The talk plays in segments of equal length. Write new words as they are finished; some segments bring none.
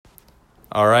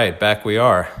All right, back we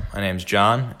are. My name's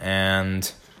John, and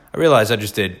I realized I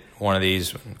just did one of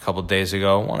these a couple days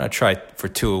ago. I want to try for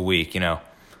 2 a week,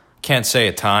 Can't say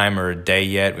a time or a day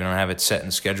yet. We don't have it set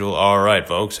in schedule. All right,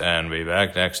 folks, and be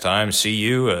back next time. See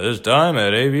you at this time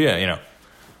at ABM,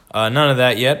 None of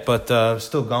that yet, but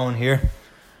still going here.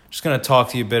 Just going to talk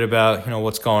to you a bit about,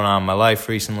 what's going on in my life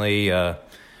recently.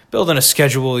 Building a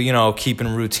schedule, keeping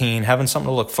routine, having something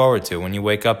to look forward to when you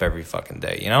wake up every fucking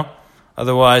day,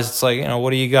 Otherwise, it's like, what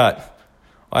do you got?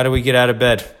 Why do we get out of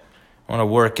bed? Want to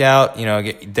work out,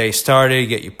 get your day started,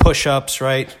 get your push-ups,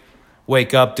 right?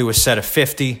 Wake up, do a set of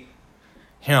 50,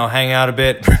 hang out a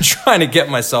bit. Trying to get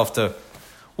myself to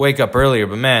wake up earlier.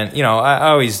 But, man, I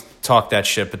always talk that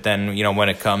shit. But then, when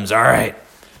it comes, all right,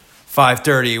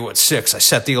 5:30, 6? I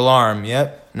set the alarm.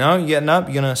 Yep. No, you getting up?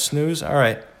 You going to snooze? All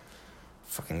right.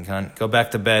 Fucking cunt. Go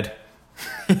back to bed.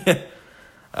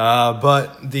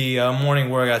 But the morning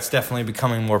workout's definitely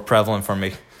becoming more prevalent for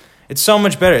me. It's so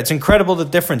much better. It's incredible the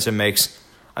difference it makes.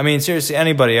 I mean, seriously,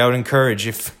 anybody, I would encourage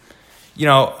if,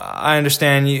 I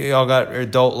understand you all got your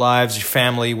adult lives, your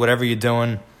family, whatever you're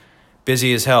doing,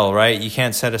 busy as hell, right? You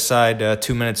can't set aside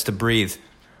 2 minutes to breathe.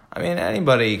 I mean,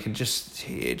 anybody can just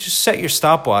set your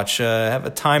stopwatch, have a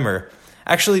timer.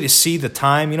 Actually, to see the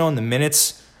time, in the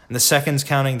minutes and the seconds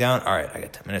counting down. All right, I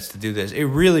got 10 minutes to do this. It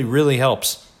really, really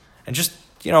helps. And just,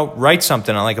 write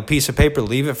something on like a piece of paper.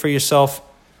 Leave it for yourself.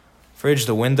 Fridge,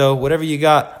 the window, whatever you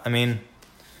got. I mean,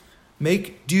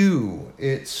 make do.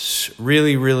 It's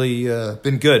really, really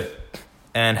been good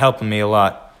and helping me a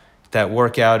lot. That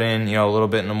workout in, a little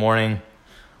bit in the morning,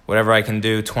 whatever I can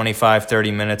do, 25, 30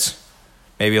 minutes,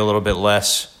 maybe a little bit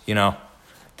less,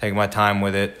 take my time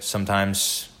with it,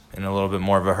 sometimes in a little bit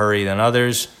more of a hurry than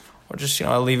others, or just,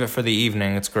 I leave it for the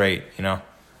evening. It's great,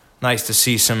 Nice to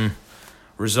see some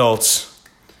results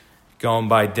going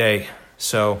by day.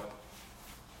 So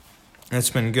it's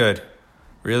been good.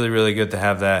 Really, really good to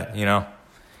have that,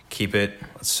 Keep it,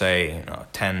 let's say,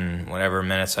 10 whatever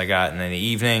minutes I got in the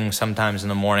evening, sometimes in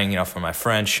the morning, for my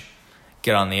French.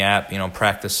 Get on the app,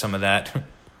 practice some of that.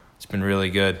 It's been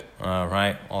really good,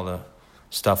 right? All the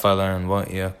stuff I learned.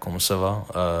 Yeah, comment ça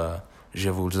va? Je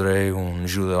voudrais un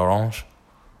jus d'orange,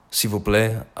 s'il vous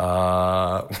plaît.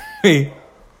 Oui.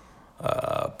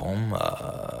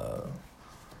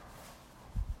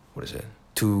 What is it?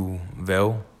 Tu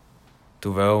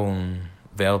veux un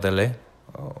verre de lait?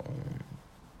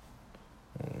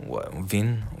 What?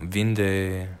 Vin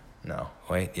de... No,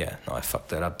 wait, yeah. No, I fucked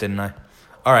that up, didn't I?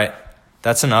 All right,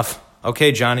 that's enough.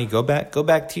 Okay, Johnny, go back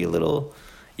to your little...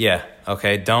 Yeah,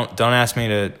 okay, don't ask me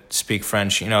to speak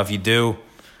French. If you do,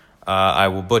 I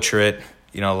will butcher it,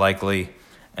 likely.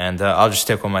 And I'll just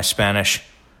stick with my Spanish,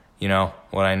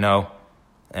 what I know.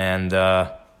 And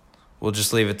we'll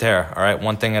just leave it there, all right?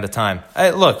 One thing at a time.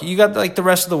 Hey, look, you got like the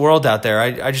rest of the world out there.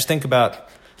 I just think about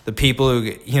the people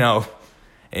who,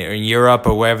 in Europe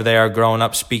or wherever they are growing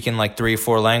up speaking like 3 or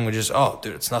 4 languages. Oh,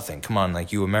 dude, it's nothing. Come on,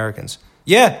 like you Americans.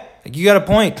 Yeah, like you got a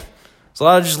point. There's a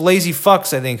lot of just lazy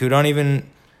fucks, I think, who don't even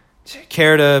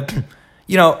care to,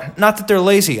 not that they're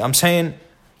lazy. I'm saying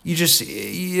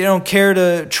you don't care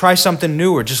to try something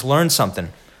new or just learn something.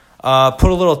 Put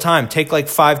a little time. Take like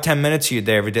 5-10 minutes of your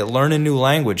day every day. Learn a new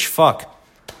language. Fuck.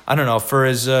 I don't know. For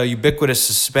as ubiquitous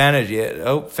as Spanish. Yeah.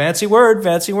 Oh, fancy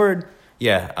word.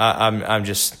 Yeah. I'm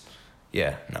just.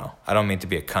 Yeah. No. I don't mean to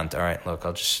be a cunt. All right. Look,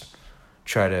 I'll just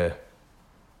try to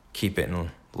keep it in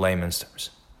layman's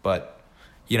terms. But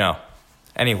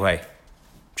anyway,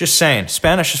 just saying.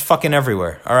 Spanish is fucking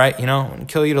everywhere. All right. It'll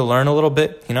kill you to learn a little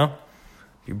bit. Your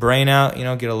brain out.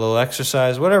 Get a little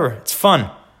exercise. Whatever. It's fun.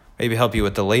 Maybe help you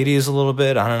with the ladies a little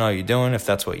bit. I don't know what you're doing, if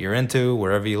that's what you're into,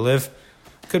 wherever you live.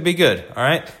 Could be good, all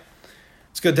right?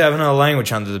 It's good to have another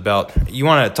language under the belt. You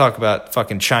want to talk about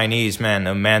fucking Chinese, man,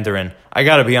 the Mandarin. I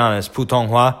got to be honest,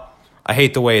 Putonghua, I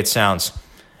hate the way it sounds.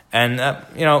 And,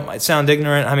 it might sound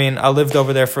ignorant. I mean, I lived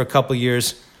over there for a couple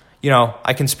years.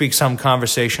 I can speak some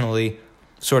conversationally,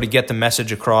 sort of get the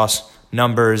message across,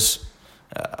 numbers.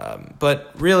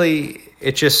 But really,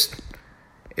 it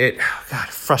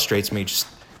frustrates me just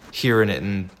hearing it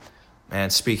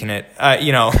and speaking it,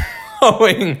 no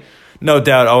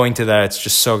doubt owing to that, it's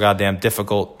just so goddamn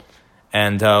difficult.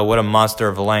 And what a monster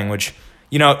of a language.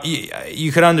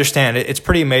 You could understand it. It's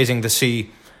pretty amazing to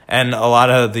see, and a lot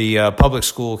of the public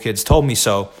school kids told me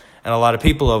so, and a lot of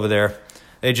people over there,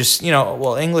 they just,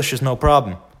 English is no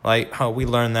problem. Like, we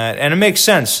learned that. And it makes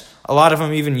sense. A lot of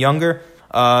them even younger,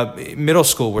 middle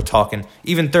school we're talking,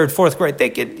 even 3rd, 4th grade, they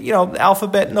get,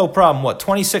 alphabet, no problem. What,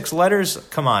 26 letters?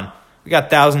 Come on. We got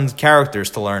thousands of characters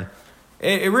to learn.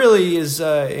 It really is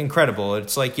incredible.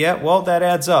 It's like, yeah, well, that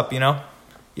adds up,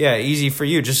 yeah, easy for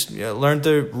you. Just learn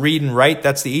to read and write.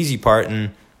 That's the easy part,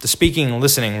 and the speaking and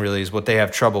listening really is what they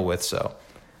have trouble with. So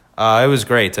it was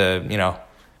great to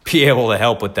be able to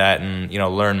help with that and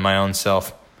learn my own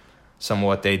self some of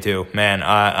what they do. Man,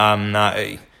 I'm not.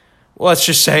 Well, let's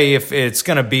just say if it's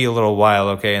gonna be a little while,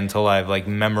 okay, until I've like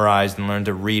memorized and learned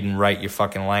to read and write your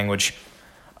fucking language.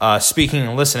 Speaking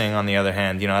and listening, on the other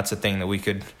hand, that's a thing that we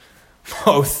could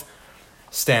both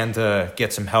stand to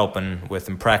get some help with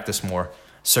and practice more,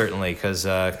 certainly, because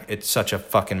it's such a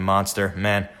fucking monster.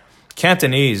 Man,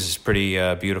 Cantonese is pretty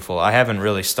beautiful. I haven't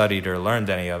really studied or learned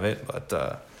any of it,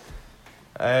 but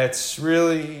it's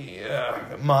really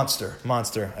monster.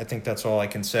 I think that's all I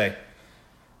can say.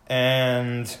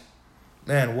 And,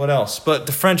 man, what else? But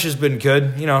the French has been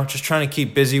good, just trying to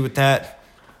keep busy with that.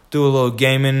 Do a little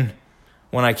gaming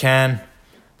when I can.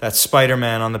 That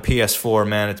Spider-Man on the PS4,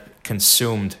 man, it's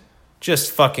consumed.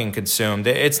 Just fucking consumed.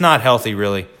 It's not healthy,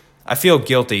 really. I feel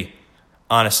guilty,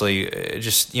 honestly.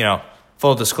 Just,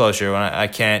 full disclosure, when I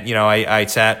can't, I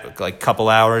sat like a couple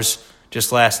hours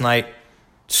just last night.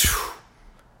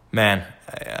 Man,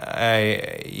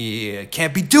 I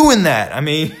can't be doing that. I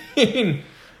mean,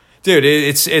 dude,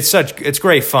 it's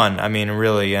great fun. I mean,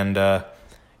 really, and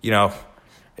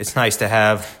it's nice to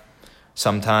have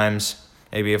sometimes.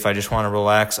 Maybe if I just want to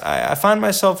relax, I find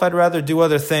myself I'd rather do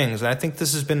other things, and I think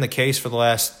this has been the case for the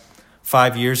last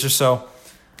 5 years or so.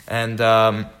 And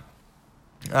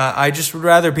I just would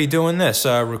rather be doing this,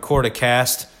 record a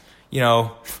cast,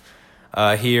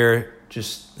 here,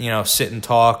 just sit and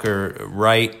talk or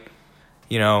write,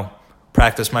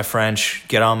 practice my French,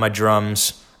 get on my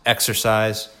drums,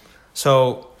 exercise.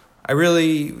 So I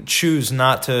really choose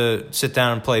not to sit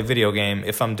down and play a video game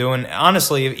if I'm doing,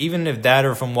 honestly, even if that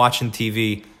or if I'm watching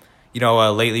TV.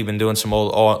 Lately been doing some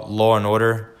old Law and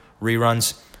Order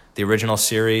reruns, the original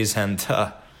series, and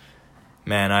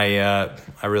man, I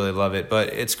really love it.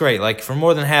 But it's great. Like for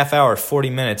more than half hour,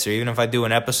 40 minutes, or even if I do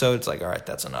an episode, it's like, all right,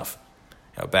 that's enough.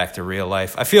 Back to real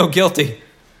life. I feel guilty.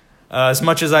 As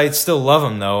much as I still love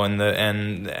them, though,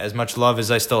 and as much love as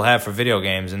I still have for video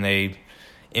games, and they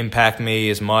impact me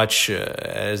as much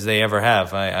as they ever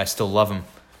have. I still love them.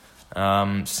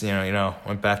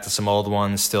 Went back to some old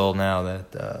ones still now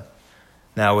that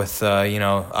now with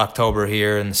October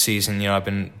here in the season, I've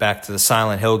been back to the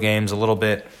Silent Hill games a little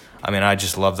bit. I mean, I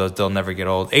just love those. They'll never get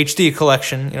old. HD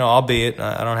collection, albeit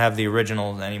I don't have the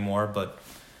originals anymore, but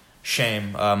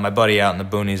shame. My buddy out in the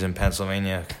boonies in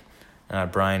Pennsylvania,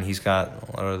 Brian, he's got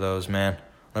a lot of those, man.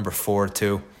 Number 4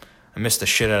 too. I missed the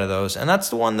shit out of those. And that's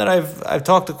the one that I've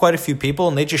talked to quite a few people,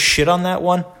 and they just shit on that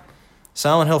one.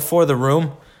 Silent Hill 4, The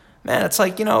Room. Man, it's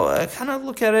like, kind of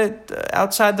look at it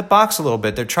outside the box a little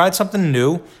bit. They tried something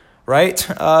new, right?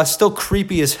 Still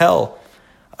creepy as hell.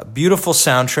 A beautiful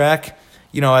soundtrack,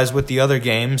 as with the other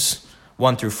games,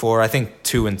 1 through 4. I think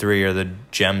 2 and 3 are the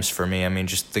gems for me. I mean,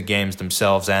 just the games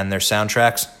themselves and their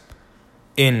soundtracks.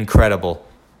 Incredible.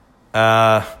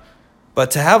 But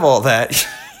to have all that,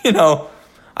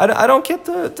 I don't get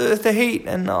the hate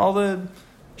and all the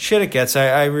shit it gets.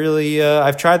 I really,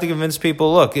 I've tried to convince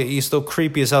people, look, he's still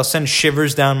creepy as hell. Send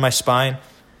shivers down my spine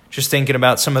just thinking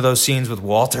about some of those scenes with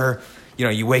Walter.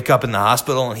 You wake up in the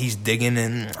hospital and he's digging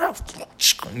and,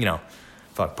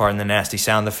 pardon the nasty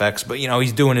sound effects, but,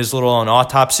 he's doing his little own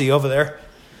autopsy over there,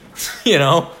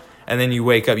 and then you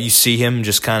wake up, you see him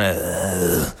just kind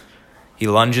of, he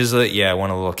lunges it. Yeah, I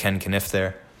want a little Ken Kniff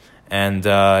there. And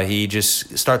he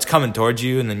just starts coming towards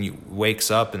you, and then you wakes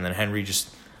up, and then Henry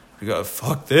just go,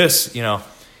 fuck this,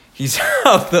 he's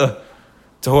out the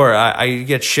door. I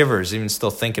get shivers even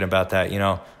still thinking about that,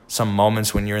 some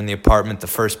moments when you're in the apartment, the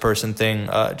first person thing,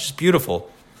 just beautiful.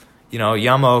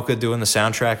 Yamaoka doing the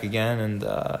soundtrack again, and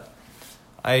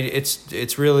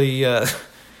it's really,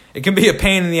 it can be a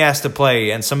pain in the ass to play,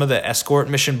 and some of the escort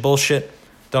mission bullshit,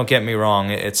 don't get me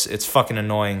wrong, it's fucking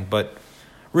annoying, but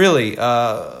really,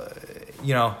 I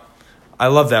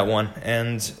love that one,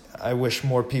 and I wish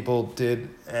more people did,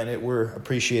 and it were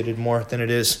appreciated more than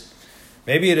it is.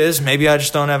 Maybe it is. Maybe I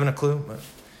just don't have a clue. But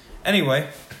anyway,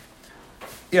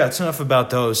 yeah, it's enough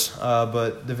about those.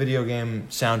 But the video game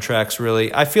soundtracks,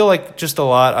 really, I feel like just a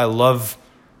lot. I love,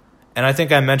 and I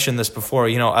think I mentioned this before,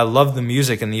 I love the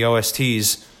music and the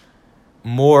OSTs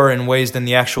more in ways than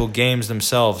the actual games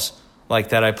themselves, like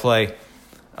that I play.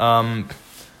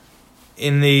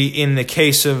 In the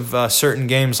case of certain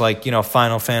games like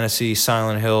Final Fantasy,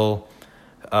 Silent Hill,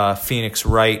 Phoenix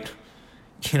Wright,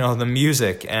 the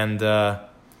music and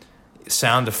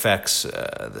sound effects,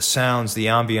 the sounds, the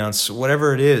ambience,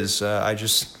 whatever it is,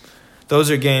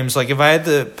 those are games. Like if I had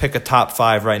to pick a top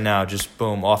 5 right now, just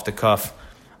boom off the cuff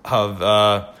of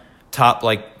top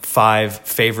like 5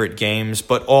 favorite games,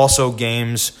 but also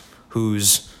games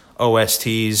whose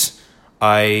OSTs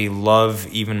I love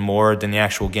even more than the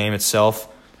actual game itself.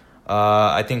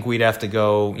 I think we'd have to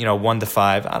go, 1 to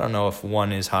 5. I don't know if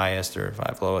 1 is highest or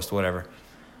 5 lowest, whatever.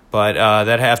 But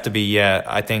that'd have to be,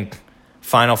 I think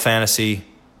Final Fantasy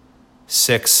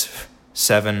 6,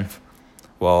 7,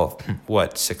 well,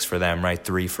 6 for them, right?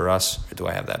 3 for us? Or do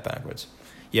I have that backwards?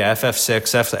 Yeah,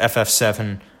 FF6,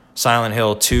 FF7, Silent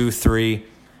Hill 2, 3,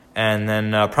 and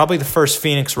then probably the first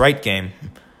Phoenix Wright game.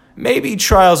 Maybe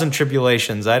Trials and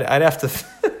Tribulations. I'd have to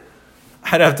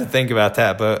I'd have to think about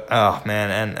that, but oh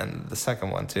man, and the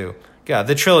second one too. God,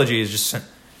 the trilogy is just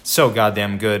so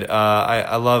goddamn good.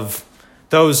 I love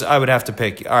those. I would have to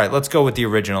pick. All right, let's go with the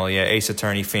original. Yeah, Ace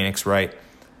Attorney, Phoenix Wright.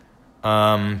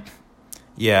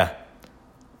 Yeah,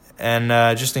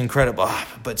 and just incredible.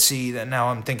 But see that now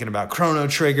I'm thinking about Chrono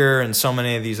Trigger and so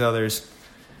many of these others.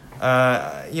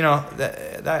 That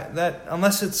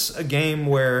unless it's a game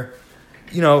where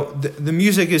the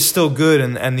music is still good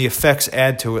and the effects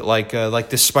add to it, like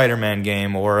this Spider-Man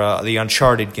game or the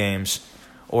Uncharted games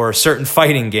or certain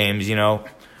fighting games,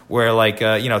 where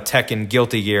Tekken,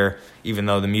 Guilty Gear, even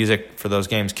though the music for those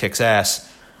games kicks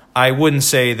ass. I wouldn't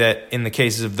say that in the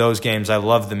cases of those games I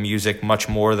love the music much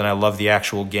more than I love the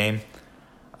actual game.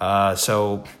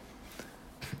 So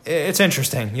it's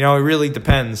interesting. It really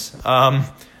depends.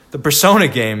 The Persona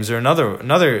games are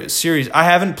another series. I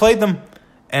haven't played them.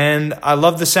 And I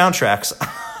love the soundtracks.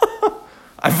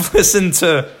 I've listened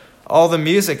to all the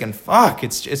music, and fuck,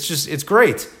 it's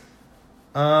great.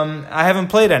 I haven't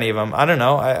played any of them. I don't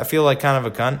know. I feel like kind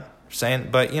of a cunt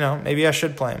saying, but maybe I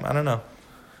should play them. I don't know.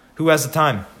 Who has the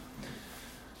time?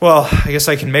 Well, I guess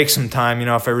I can make some time,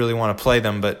 if I really want to play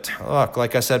them. But look,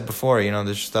 like I said before,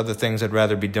 there's just other things I'd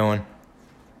rather be doing.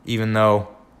 Even though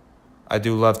I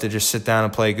do love to just sit down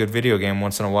and play a good video game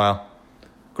once in a while.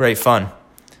 Great fun.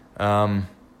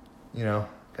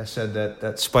 Like I said,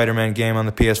 that Spider-Man game on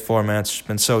the PS4, man, it's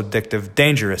been so addictive.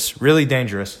 Dangerous, really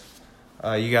dangerous.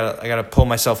 I gotta pull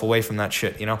myself away from that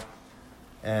shit,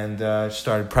 And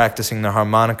started practicing the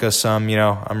harmonica some,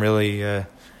 I'm really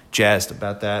jazzed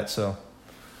about that. So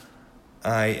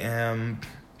I am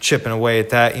chipping away at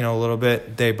that, a little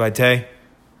bit, day by day.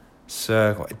 It's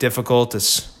quite difficult.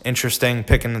 It's interesting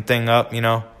picking the thing up,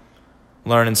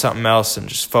 learning something else and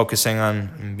just focusing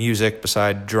on music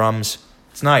beside drums.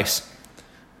 It's nice.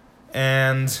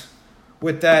 And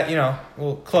with that,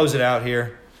 we'll close it out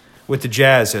here with the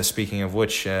jazz. Speaking of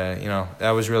which,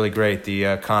 that was really great.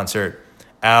 The concert.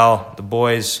 Al, the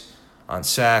boys on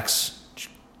sax,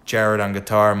 Jared on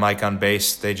guitar, Mike on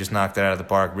bass. They just knocked it out of the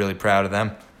park. Really proud of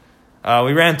them.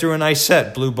 We ran through a nice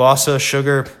set. Blue Bossa,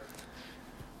 Sugar,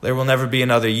 There Will Never Be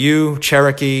Another You,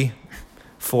 Cherokee,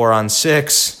 4 on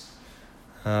 6.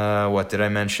 What did I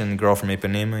mention? Girl from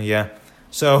Ipanema, yeah.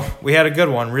 So we had a good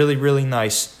one, really, really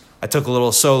nice. I took a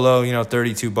little solo,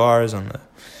 32 bars on the.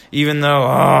 Even though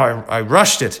I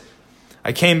rushed it,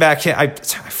 I came back in. I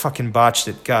fucking botched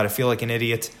it. God, I feel like an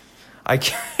idiot. I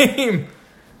came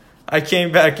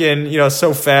back in,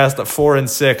 so fast at 4 and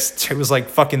 6. It was like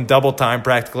fucking double time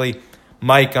practically.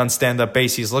 Mike on stand-up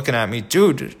bass, he's looking at me,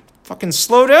 dude, fucking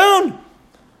slow down.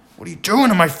 What are you doing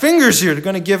to my fingers here? They're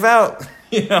gonna give out.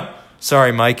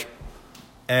 Sorry, Mike.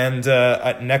 And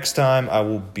next time I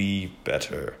will be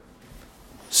better.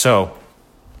 So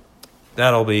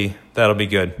that'll be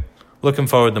good. Looking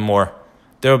forward to more.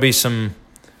 There will be some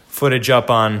footage up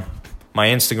on my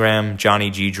Instagram, Johnny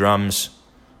G Drums,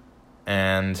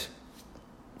 and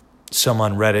some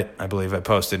on Reddit. I believe I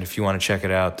posted. If you want to check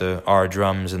it out, the R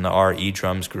Drums and the RE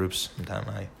Drums groups. Sometime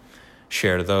I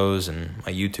share those, and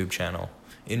my YouTube channel,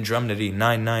 Indrumnity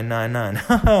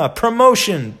 9999.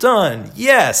 Promotion done.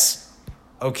 Yes.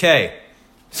 Okay.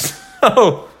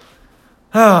 So,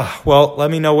 well,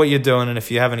 let me know what you're doing, and if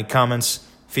you have any comments,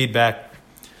 feedback,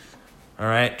 all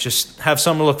right, just have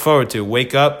something to look forward to.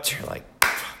 Wake up, you're like,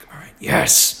 fuck, all right,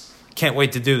 yes, can't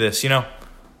wait to do this,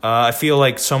 I feel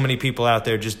like so many people out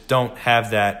there just don't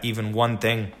have that even one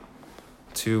thing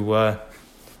to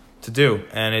do,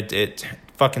 and it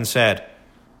fucking sad.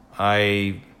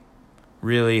 I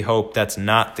really hope that's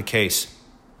not the case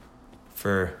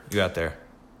for you out there,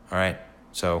 all right?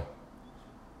 So,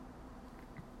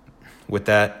 with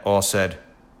that all said,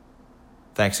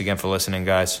 thanks again for listening,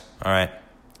 guys. All right,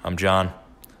 I'm John.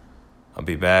 I'll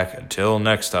be back until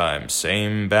next time.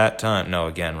 Same bat time. No,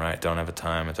 again, right? Don't have a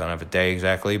time. I don't have a day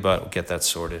exactly, but we'll get that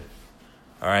sorted.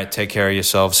 All right, take care of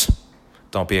yourselves.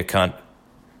 Don't be a cunt.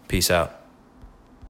 Peace out.